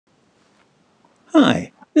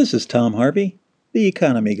Hi, this is Tom Harvey, the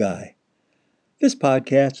Economy Guy. This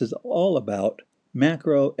podcast is all about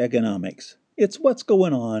macroeconomics. It's what's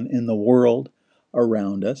going on in the world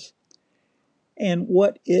around us and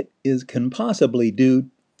what can possibly do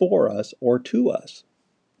for us or to us.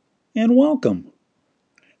 And welcome.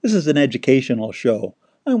 This is an educational show.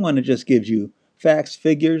 I want to just give you facts,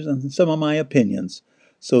 figures, and some of my opinions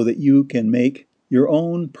so that you can make your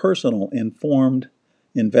own personal informed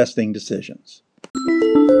investing decisions.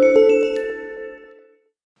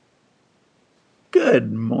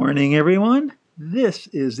 Good morning, everyone. This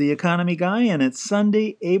is the Economy Guy, and it's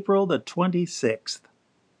Sunday, April the 26th.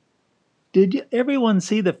 Did everyone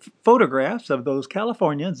see the photographs of those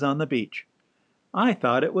Californians on the beach? I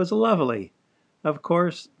thought it was lovely. Of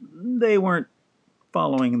course, they weren't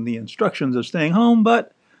following the instructions of staying home,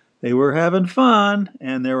 but they were having fun,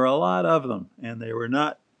 and there were a lot of them, and they were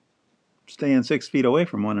not staying 6 feet away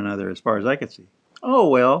from one another as far as I could see. Oh,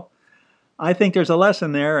 well, I think there's a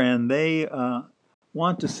lesson there, and they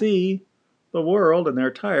want to see the world, and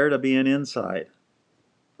they're tired of being inside.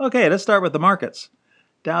 Okay, let's start with the markets.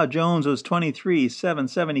 Dow Jones was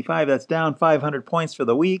 23,775. That's down 500 points for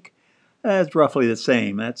the week. That's roughly the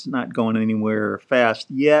same. That's not going anywhere fast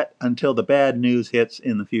yet until the bad news hits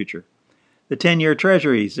in the future. The 10-year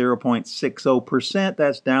Treasury, 0.60%.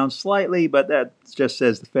 That's down slightly, but that just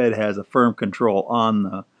says the Fed has a firm control on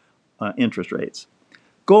the interest rates.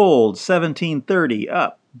 Gold, 1730,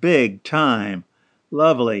 up big time.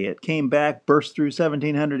 Lovely. It came back, burst through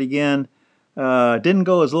 1700 again. Didn't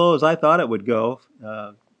go as low as I thought it would go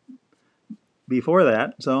before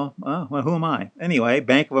that. So, well, who am I? Anyway,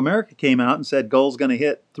 Bank of America came out and said gold's going to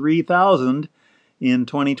hit 3,000 in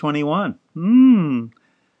 2021.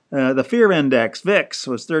 The fear index, VIX,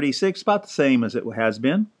 was 36, about the same as it has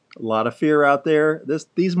been. A lot of fear out there.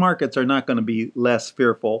 These markets are not going to be less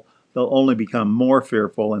fearful. They'll only become more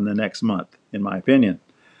fearful in the next month, in my opinion.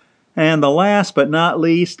 And the last but not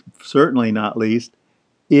least, certainly not least,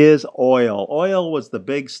 is oil. Oil was the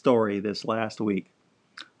big story this last week.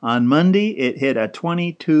 On Monday, it hit a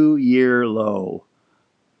 22-year low.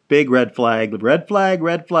 Big red flag, red flag,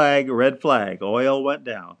 red flag, red flag. Oil went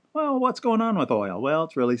down. Well, what's going on with oil? Well,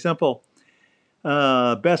 it's really simple.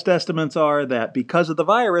 Best estimates are that because of the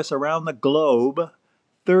virus around the globe,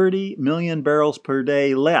 30 million barrels per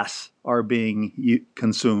day less are being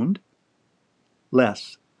consumed.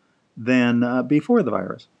 Less than before the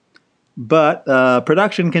virus. But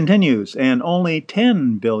production continues, and only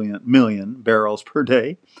 10 million barrels per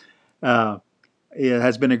day it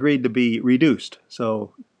has been agreed to be reduced.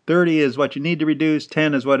 So 30 is what you need to reduce,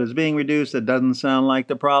 10 is what is being reduced. It doesn't sound like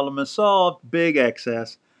the problem is solved. Big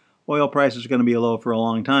excess. Oil prices are going to be low for a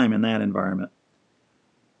long time in that environment.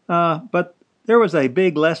 But there was a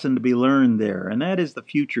big lesson to be learned there, and that is the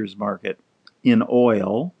futures market in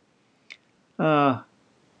oil.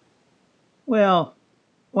 Well,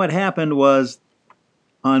 what happened was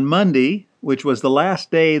on Monday, which was the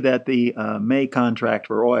last day that the May contract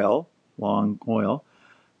for oil, long oil,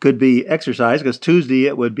 could be exercised, because Tuesday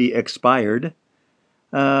it would be expired.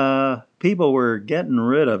 People were getting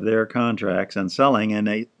rid of their contracts and selling,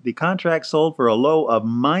 and the contract sold for a low of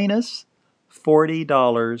minus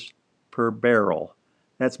 $40 per barrel.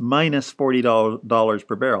 That's minus $40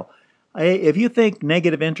 per barrel. If you think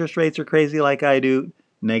negative interest rates are crazy like I do,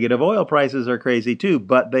 negative oil prices are crazy too,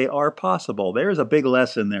 but they are possible. There's a big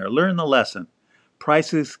lesson there. Learn the lesson.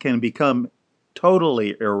 Prices can become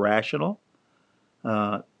totally irrational.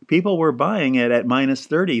 People were buying it at minus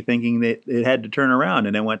 30 thinking that it had to turn around,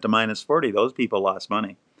 and it went to minus 40. Those people lost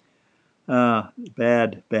money.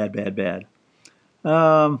 Bad.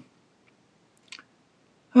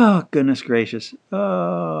 Oh, goodness gracious.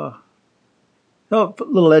 Oh,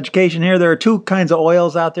 little education here. There are two kinds of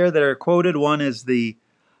oils out there that are quoted. One is the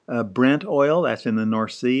Brent oil, that's in the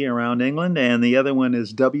North Sea around England, and the other one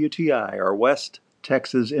is WTI, or West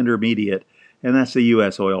Texas Intermediate, and that's the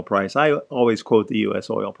U.S. oil price. I always quote the U.S.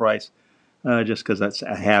 oil price just because that's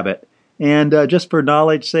a habit. And just for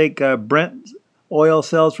knowledge's sake, Brent oil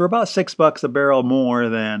sells for about $6 a barrel more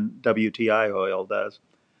than WTI oil does.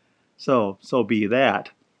 So be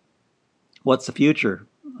that. What's the future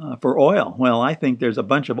for oil? Well, I think there's a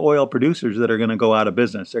bunch of oil producers that are going to go out of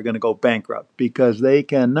business. They're going to go bankrupt because they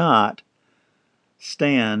cannot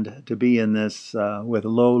stand to be in this with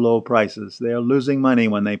low prices. They're losing money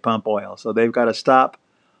when they pump oil. So they've got to stop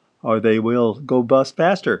or they will go bust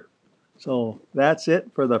faster. So that's it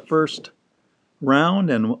for the first round,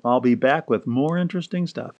 and I'll be back with more interesting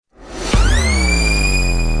stuff.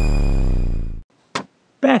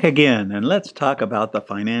 Back again, and let's talk about the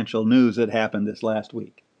financial news that happened this last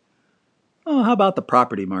week. Oh, how about the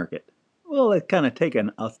property market? well, let's kind of take a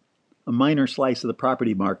minor slice of the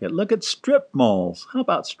property market. Look at strip malls. How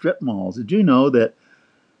about strip malls? Did you know that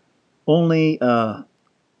only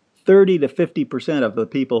 30 to 50% of the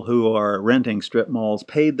people who are renting strip malls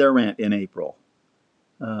paid their rent in April?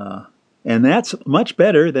 And that's much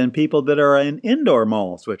better than people that are in indoor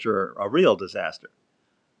malls, which are a real disaster.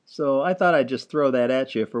 So I thought I'd just throw that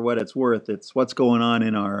at you for what it's worth. It's what's going on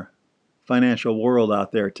in our financial world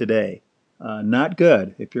out there today. Not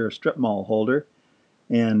good if you're a strip mall holder,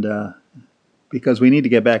 and because we need to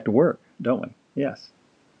get back to work, don't we? Yes.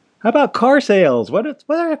 How about car sales? What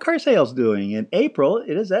are car sales doing? In April,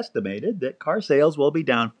 it is estimated that car sales will be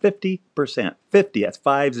down 50%. 50, that's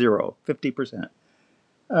 50%.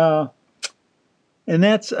 And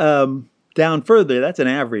that's down further. That's an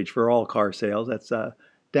average for all car sales. That's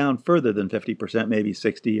down further than 50%, maybe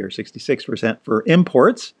 60 or 66% for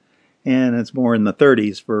imports, and it's more in the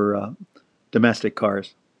 30s for domestic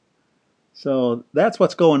cars. So that's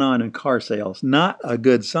what's going on in car sales. Not a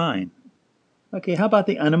good sign. Okay, how about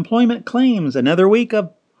the unemployment claims? Another week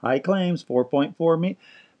of high claims. 4.4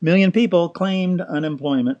 million people claimed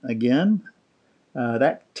unemployment again.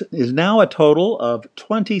 That is now a total of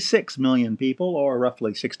 26 million people, or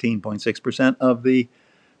roughly 16.6% of the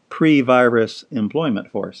pre-virus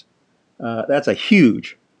employment force. That's a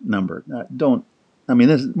huge number.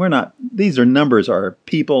 These are numbers are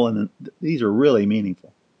people, and these are really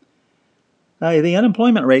meaningful. The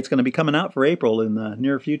unemployment rate's going to be coming out for April in the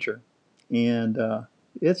near future. And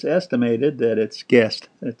it's estimated that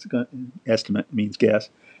estimate means guess,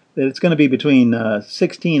 that it's going to be between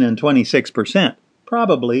 16 and 26%,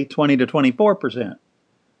 probably 20 to 24%.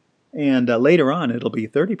 And later on, it'll be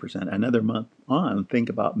 30%. Another month on, think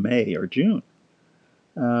about May or June.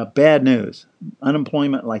 Bad news.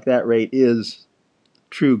 Unemployment like that rate is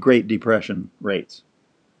true Great Depression rates.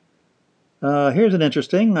 Here's an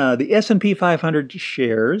interesting, the S&P 500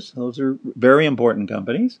 shares, those are very important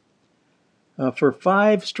companies. For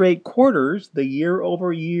 5 straight quarters, the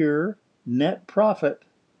year-over-year net profit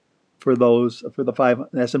for the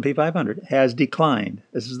S&P 500 has declined.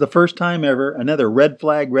 This is the first time ever. Another red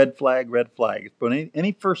flag, red flag, red flag. But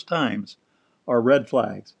any first times are red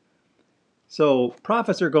flags. So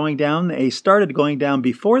profits are going down. They started going down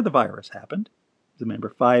before the virus happened. Remember,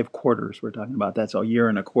 5 quarters we're talking about. That's a year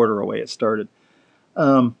and a quarter away it started.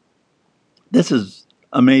 This is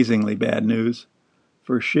amazingly bad news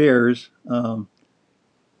for shares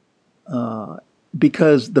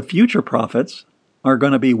because the future profits are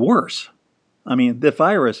going to be worse. I mean, the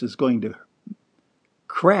virus is going to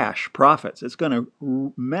crash profits. It's going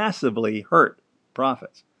to massively hurt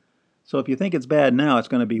profits. So if you think it's bad now, it's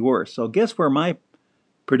going to be worse. So guess where my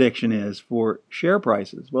prediction is for share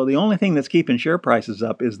prices? Well, the only thing that's keeping share prices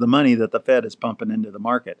up is the money that the Fed is pumping into the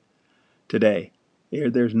market today.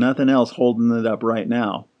 There's nothing else holding it up right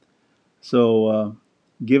now. So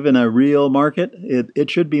given a real market,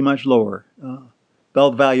 it should be much lower.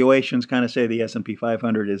 Belt valuations kind of say the S&P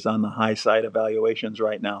 500 is on the high side of valuations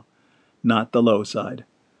right now, not the low side.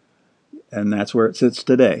 And that's where it sits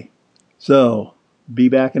today. So be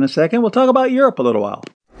back in a second. We'll talk about Europe a little while.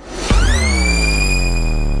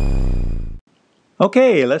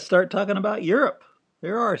 Okay, let's start talking about Europe.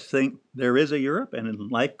 There is a Europe, and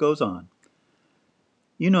life goes on.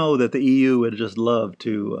 You know that the EU would just love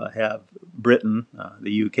to have Britain,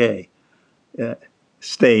 the UK,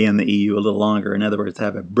 stay in the EU a little longer. In other words,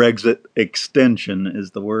 have a Brexit extension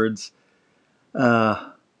is the words.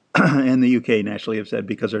 And the UK naturally have said,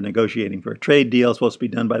 because they're negotiating for a trade deal supposed to be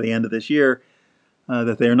done by the end of this year,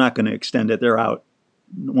 that they're not going to extend it. They're out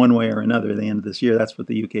one way or another at the end of this year. That's what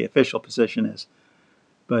the UK official position is.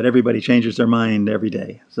 But everybody changes their mind every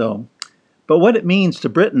day. But what it means to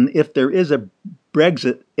Britain, if there is a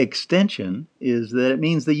Brexit extension, is that it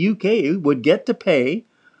means the UK would get to pay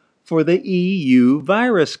for the EU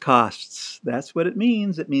virus costs. That's what it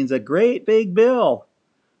means. It means a great big bill.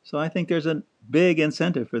 So I think there's a big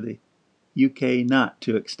incentive for the UK not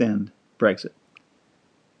to extend Brexit.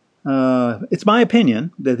 It's my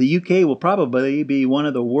opinion that the UK will probably be one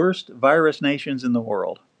of the worst virus nations in the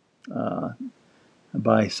world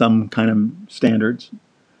by some kind of standards.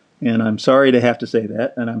 And I'm sorry to have to say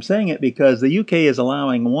that. And I'm saying it because the UK is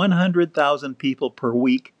allowing 100,000 people per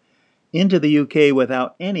week into the UK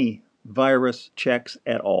without any virus checks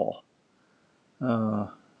at all. I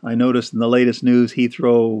noticed in the latest news,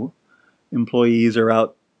 Heathrow employees are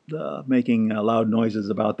out making loud noises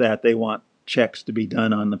about that. They want checks to be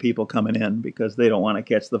done on the people coming in because they don't want to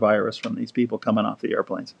catch the virus from these people coming off the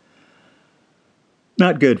airplanes.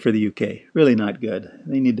 Not good for the UK. Really not good.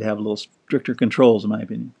 They need to have a little stricter controls, in my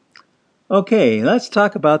opinion. Okay, let's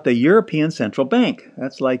talk about the European Central Bank.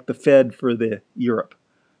 That's like the Fed for the Europe,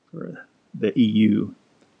 for the EU,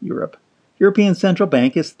 Europe. European Central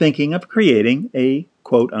Bank is thinking of creating a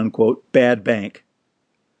quote-unquote bad bank.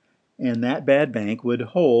 And that bad bank would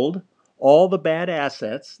hold all the bad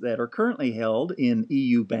assets that are currently held in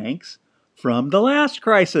EU banks from the last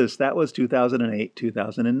crisis. That was 2008,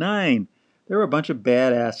 2009. There were a bunch of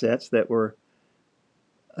bad assets that were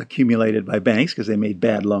accumulated by banks because they made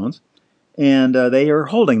bad loans. And they are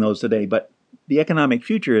holding those today. But the economic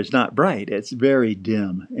future is not bright. It's very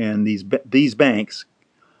dim. And these banks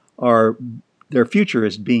are, their future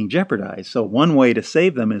is being jeopardized. So one way to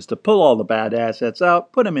save them is to pull all the bad assets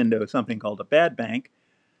out, put them into something called a bad bank,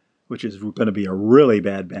 which is going to be a really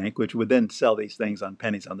bad bank, which would then sell these things on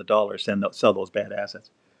pennies on the dollar, sell those bad assets.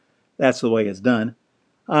 That's the way it's done.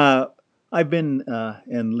 I've been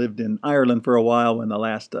and lived in Ireland for a while when the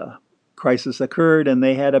last crisis occurred, and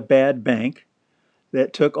they had a bad bank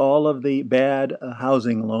that took all of the bad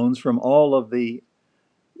housing loans from all of the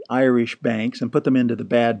Irish banks and put them into the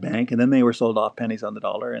bad bank, and then they were sold off pennies on the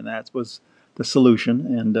dollar, and that was the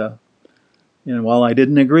solution. And while I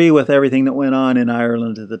didn't agree with everything that went on in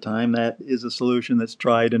Ireland at the time, that is a solution that's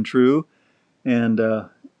tried and true and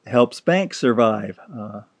helps banks survive.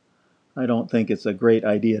 I don't think it's a great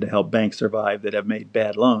idea to help banks survive that have made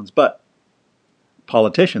bad loans, but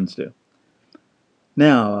politicians do.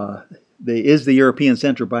 Now, is the European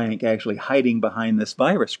Central Bank actually hiding behind this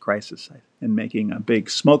virus crisis and making a big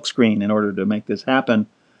smokescreen in order to make this happen?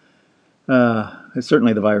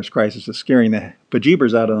 Certainly the virus crisis is scaring the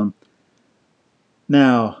bejeebers out of them.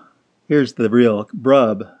 Now, here's the real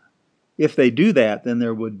rub. If they do that, then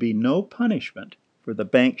there would be no punishment for the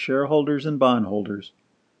bank shareholders and bondholders,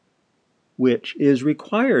 which is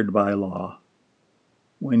required by law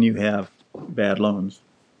when you have bad loans.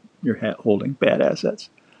 You're holding bad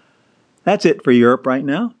assets. That's it for Europe right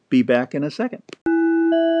now. Be back in a second.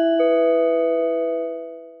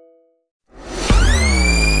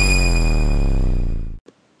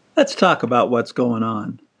 Let's talk about what's going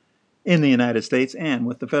on in the United States and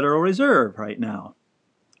with the Federal Reserve right now.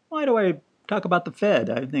 Why do I talk about the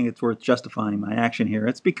Fed? I think it's worth justifying my action here.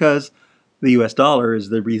 It's because the US dollar is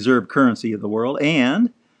the reserve currency of the world,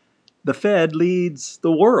 and the Fed leads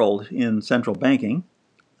the world in central banking.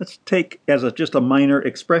 Let's take as just a minor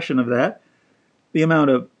expression of that the amount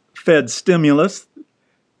of Fed stimulus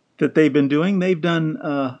that they've been doing. They've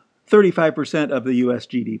done 35% of the US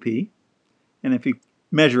GDP. And if you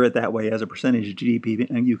measure it that way as a percentage of GDP,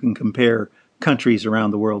 and you can compare countries around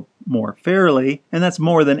the world more fairly, and that's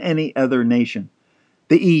more than any other nation.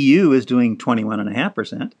 The EU is doing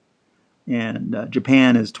 21.5%, and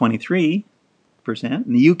Japan is 23%,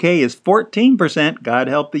 and the UK is 14%. God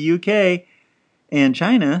help the UK. And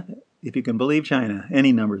China, if you can believe China,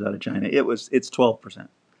 any numbers out of China, it's 12%.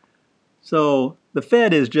 So the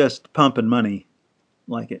Fed is just pumping money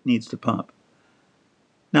like it needs to pump.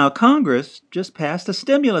 Now, Congress just passed a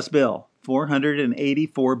stimulus bill,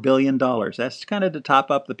 $484 billion. That's kind of to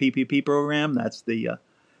top up the PPP program. That's the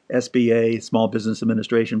SBA, Small Business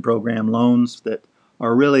Administration Program loans that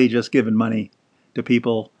are really just giving money to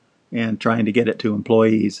people and trying to get it to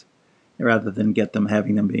employees rather than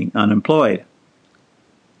having them being unemployed.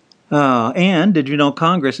 And did you know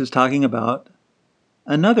Congress is talking about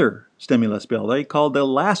another stimulus bill? They called the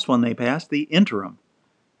last one they passed the interim.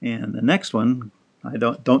 And the next one, I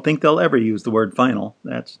don't think they'll ever use the word final.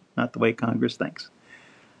 That's not the way Congress thinks.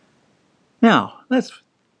 Now, let's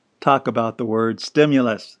talk about the word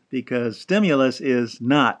stimulus, because stimulus is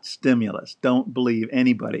not stimulus. Don't believe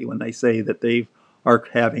anybody when they say that they are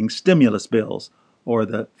having stimulus bills or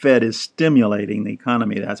the Fed is stimulating the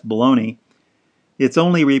economy. That's baloney. It's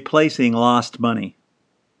only replacing lost money.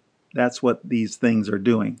 That's what these things are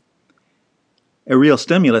doing. A real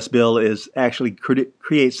stimulus bill is actually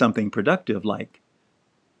create something productive, like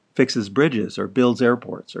fixes bridges or builds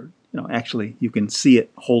airports, or actually you can see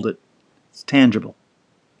it, hold it. It's tangible.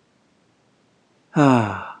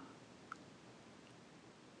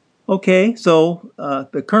 Okay, so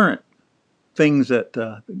the current things that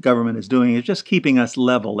the government is doing is just keeping us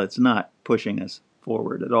level. It's not pushing us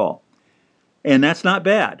forward at all. And that's not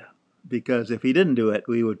bad, because if he didn't do it,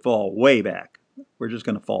 we would fall way back. We're just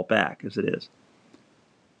going to fall back as it is.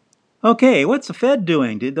 Okay, what's the Fed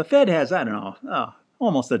doing? The Fed has, I don't know,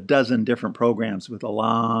 almost a dozen different programs with a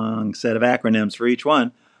long set of acronyms for each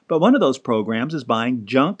one. But one of those programs is buying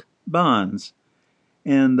junk bonds,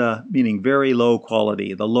 and meaning very low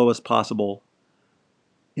quality, the lowest possible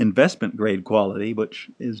investment grade quality,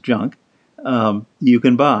 which is junk, you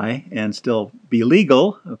can buy and still be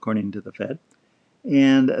legal, according to the Fed.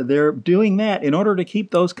 And they're doing that in order to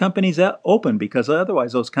keep those companies open, because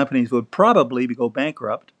otherwise those companies would probably go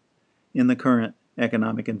bankrupt in the current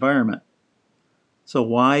economic environment. So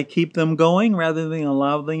why keep them going rather than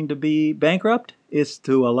allow them to be bankrupt? It's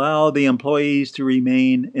to allow the employees to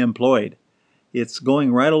remain employed. It's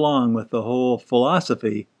going right along with the whole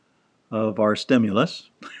philosophy of our stimulus,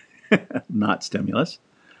 not stimulus,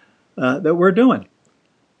 that we're doing.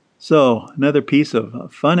 So another piece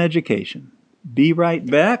of fun education. Be right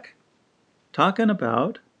back talking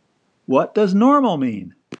about what does normal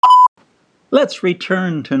mean? Let's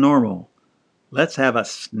return to normal. Let's have a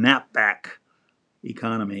snapback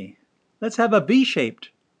economy. Let's have a V-shaped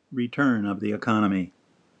return of the economy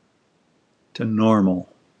to normal.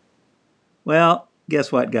 Well,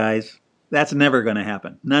 guess what, guys? That's never going to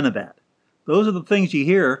happen. None of that. Those are the things you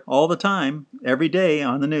hear all the time, every day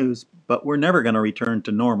on the news, but we're never going to return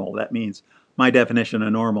to normal. That means my definition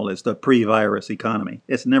of normal is the pre-virus economy.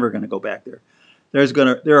 It's never going to go back there.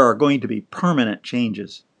 There are going to be permanent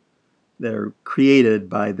changes that are created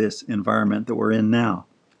by this environment that we're in now.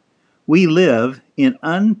 We live in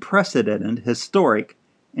unprecedented historic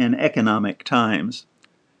and economic times.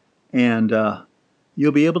 And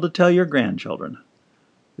you'll be able to tell your grandchildren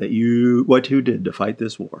that what you did to fight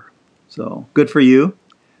this war. So good for you.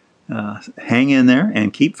 Hang in there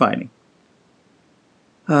and keep fighting.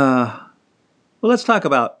 Well, let's talk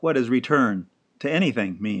about what does return to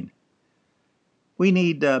anything mean. We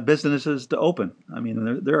need businesses to open. I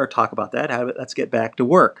mean, there are talk about that. Let's get back to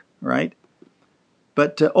work, right?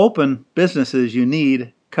 But to open businesses, you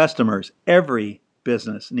need customers. Every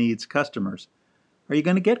business needs customers. Are you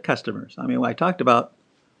going to get customers? I mean, I talked about,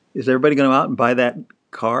 is everybody going to go out and buy that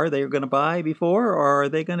car they were going to buy before, or are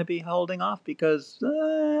they going to be holding off because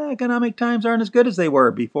economic times aren't as good as they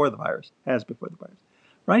were before the virus,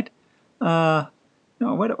 right? What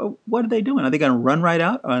are they doing? Are they going to run right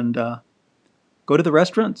out and go to the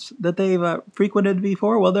restaurants that they've frequented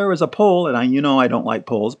before? Well, there was a poll, and I don't like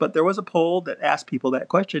polls, but there was a poll that asked people that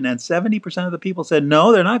question, and 70% of the people said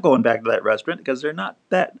no, they're not going back to that restaurant because they're not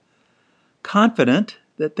that confident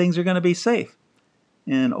that things are going to be safe.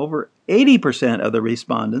 And over 80% of the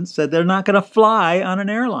respondents said they're not going to fly on an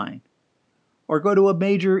airline or go to a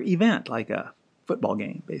major event like a football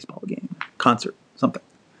game, baseball game, concert, something.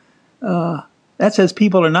 That says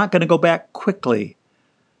people are not going to go back quickly.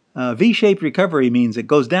 V-shaped recovery means it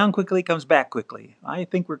goes down quickly, comes back quickly. I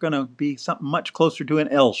think we're going to be something much closer to an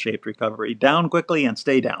L-shaped recovery, down quickly and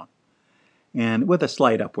stay down. And with a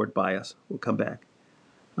slight upward bias, we'll come back.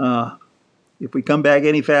 If we come back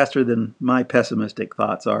any faster than my pessimistic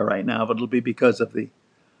thoughts are right now, but it'll be because of the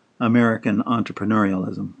American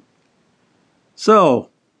entrepreneurialism.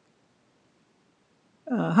 So,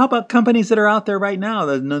 how about companies that are out there right now?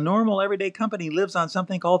 The normal everyday company lives on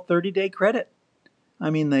something called 30-day credit.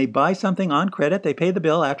 I mean, they buy something on credit, they pay the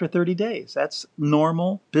bill after 30 days. That's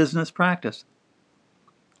normal business practice.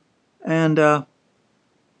 And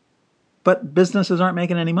but businesses aren't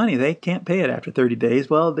making any money. They can't pay it after 30 days.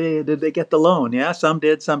 Well, did they get the loan? Yeah, some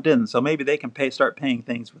did, some didn't. So maybe they can start paying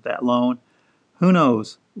things with that loan. Who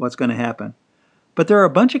knows what's going to happen? But there are a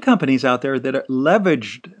bunch of companies out there that are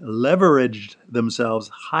leveraged themselves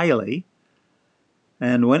highly.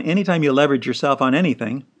 And anytime you leverage yourself on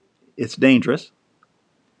anything, it's dangerous.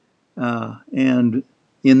 And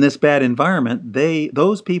in this bad environment,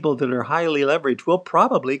 those people that are highly leveraged will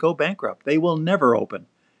probably go bankrupt. They will never open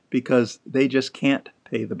because they just can't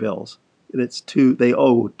pay the bills. They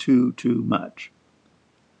owe too much.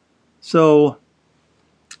 So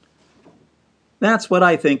that's what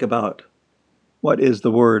I think about what is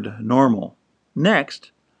the word normal.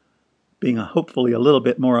 Next, being hopefully a little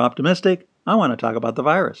bit more optimistic, I want to talk about the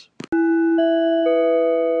virus.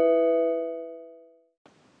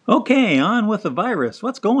 Okay, on with the virus.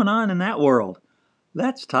 What's going on in that world?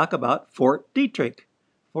 Let's talk about Fort Detrick.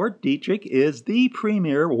 Fort Detrick is the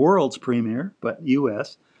world's premier, but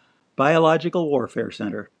U.S., biological warfare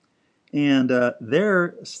center. And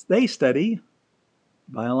they study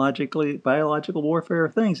biological warfare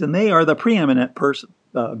things, and they are the preeminent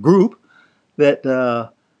group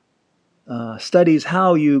that studies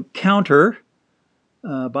how you counter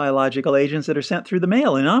biological agents that are sent through the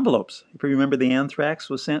mail in envelopes. If you remember, the anthrax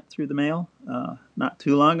was sent through the mail not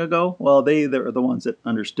too long ago. Well, they're the ones that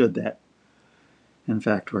understood that. In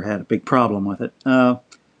fact, we had a big problem with it.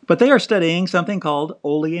 But they are studying something called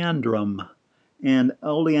oleandrum. And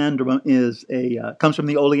oleandrum comes from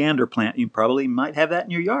the oleander plant. You probably might have that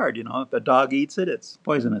in your yard. If a dog eats it, it's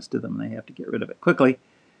poisonous to them. They have to get rid of it quickly.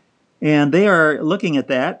 And they are looking at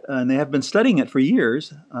that, and they have been studying it for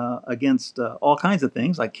years against all kinds of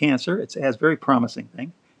things like cancer. It has very promising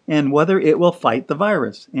things. and whether it will fight the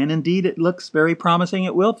virus. And indeed, it looks very promising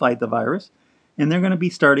it will fight the virus. And they're going to be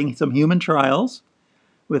starting some human trials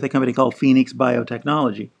with a company called Phoenix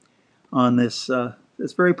Biotechnology on this.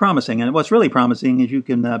 It's very promising. And what's really promising is you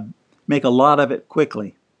can make a lot of it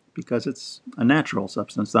quickly because it's a natural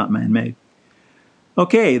substance, not man-made.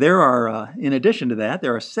 Okay, there are, in addition to that,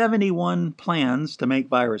 there are 71 plans to make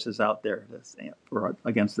viruses out there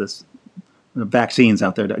against this, vaccines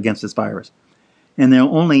out there against this virus. And there are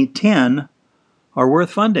only 10 are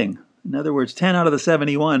worth funding. In other words, 10 out of the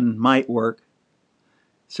 71 might work.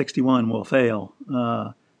 61 will fail.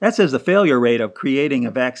 That says the failure rate of creating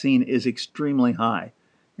a vaccine is extremely high.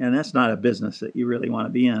 And that's not a business that you really want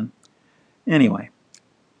to be in. Anyway,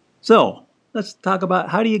 so let's talk about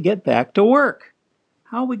how do you get back to work?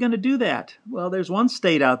 How are we going to do that? Well, there's one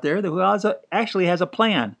state out there that actually has a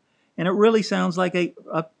plan. And it really sounds like a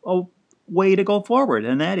way to go forward.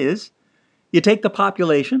 And that is, you take the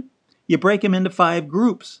population, you break them into 5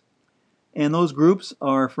 groups. And those groups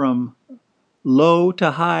are from low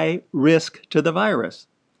to high risk to the virus.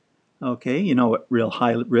 Okay, you know what real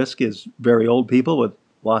high risk is? Very old people with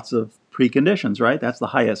lots of preconditions, right? That's the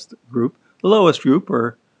highest group. The lowest group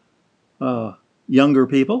are younger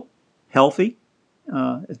people, healthy,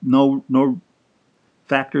 no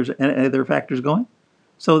factors, other factors going.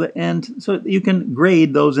 So you can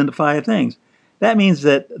grade those into 5 things. That means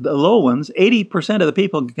that the low ones, 80% of the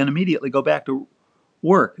people can immediately go back to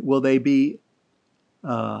work. Will they be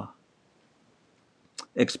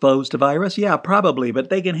exposed to virus? Yeah, probably, but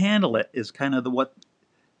they can handle it is kind of what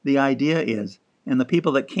the idea is. And the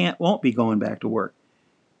people that can't won't be going back to work.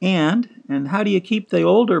 And how do you keep the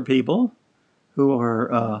older people who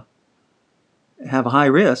are have a high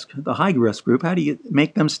risk, the high risk group, how do you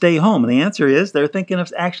make them stay home? And the answer is they're thinking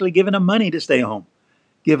of actually giving them money to stay home.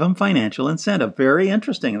 Give them financial incentive. Very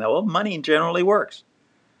interesting. Well, money generally works.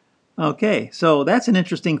 Okay, so that's an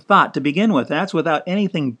interesting thought to begin with. That's without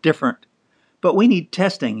anything different. But we need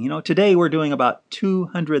testing. You know, today we're doing about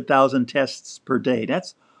 200,000 tests per day.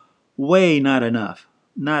 That's way not enough.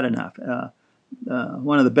 Not enough.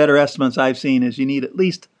 One of the better estimates I've seen is you need at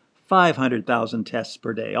least 500,000 tests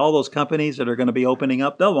per day. All those companies that are going to be opening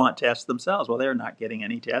up, they'll want tests themselves. Well, they're not getting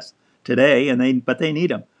any tests today, but they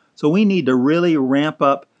need them. So we need to really ramp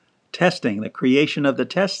up testing, the creation of the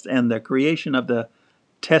tests and the creation of the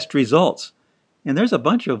test results. And there's a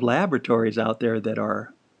bunch of laboratories out there that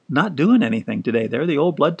are not doing anything today. They're the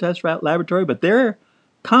old blood test laboratory, but they're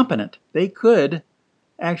competent. They could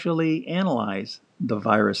actually analyze the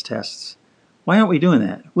virus tests. Why aren't we doing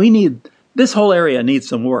that? This whole area needs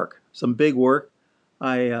some work, some big work.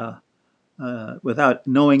 Without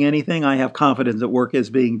knowing anything, I have confidence that work is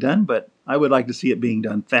being done, but I would like to see it being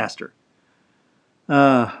done faster.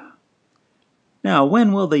 Now,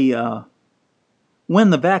 when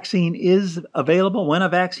the vaccine is available, when a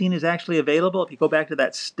vaccine is actually available, if you go back to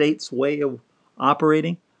that state's way of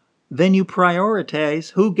operating, then you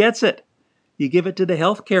prioritize who gets it. You give it to the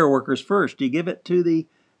healthcare workers first. You give it to the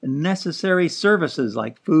necessary services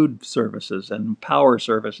like food services and power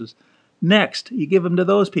services. Next, you give them to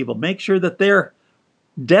those people. Make sure that they're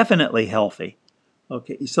definitely healthy.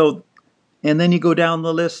 Okay, so, and then you go down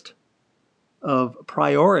the list of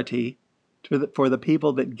priority for the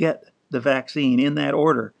people that get the vaccine in that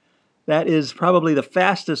order. That is probably the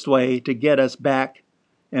fastest way to get us back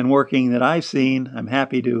and working that I've seen. I'm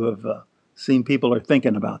happy to have seen people are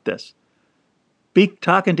thinking about this. Be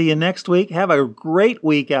talking to you next week. Have a great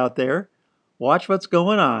week out there. Watch what's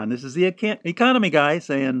going on. This is the economy guy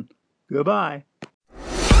saying goodbye.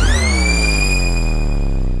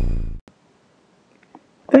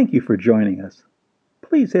 Thank you for joining us.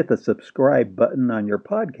 Please hit the subscribe button on your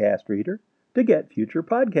podcast reader to get future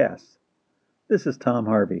podcasts. This is Tom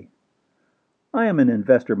Harvey. I am an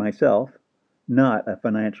investor myself, not a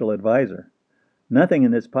financial advisor. Nothing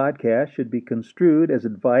in this podcast should be construed as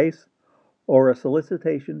advice or a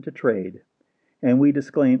solicitation to trade, and we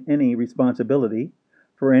disclaim any responsibility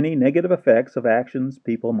for any negative effects of actions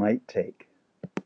people might take.